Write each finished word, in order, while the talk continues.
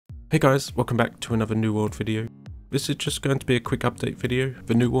Hey guys, welcome back to another New World video. This is just going to be a quick update video.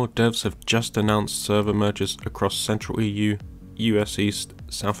 The New World devs have just announced server merges across Central EU, US East,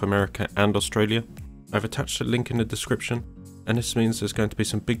 South America and Australia. I've attached a link in the description, and this means there's going to be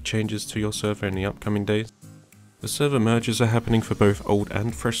some big changes to your server in the upcoming days. The server merges are happening for both old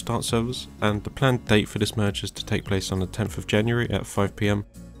and fresh start servers, and the planned date for this merge is to take place on the 10th of January at 5 PM,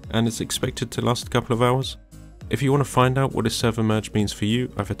 and is expected to last a couple of hours. If you want to find out what this server merge means for you,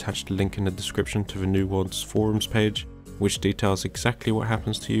 I've attached a link in the description to the New World's forums page, which details exactly what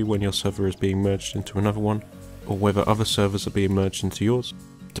happens to you when your server is being merged into another one, or whether other servers are being merged into yours.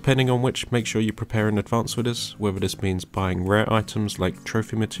 Depending on which, make sure you prepare in advance for this, whether this means buying rare items like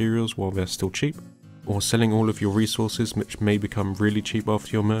trophy materials while they're still cheap, or selling all of your resources which may become really cheap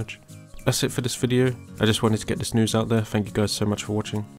after your merge. That's it for this video. I just wanted to get this news out there. Thank you guys so much for watching.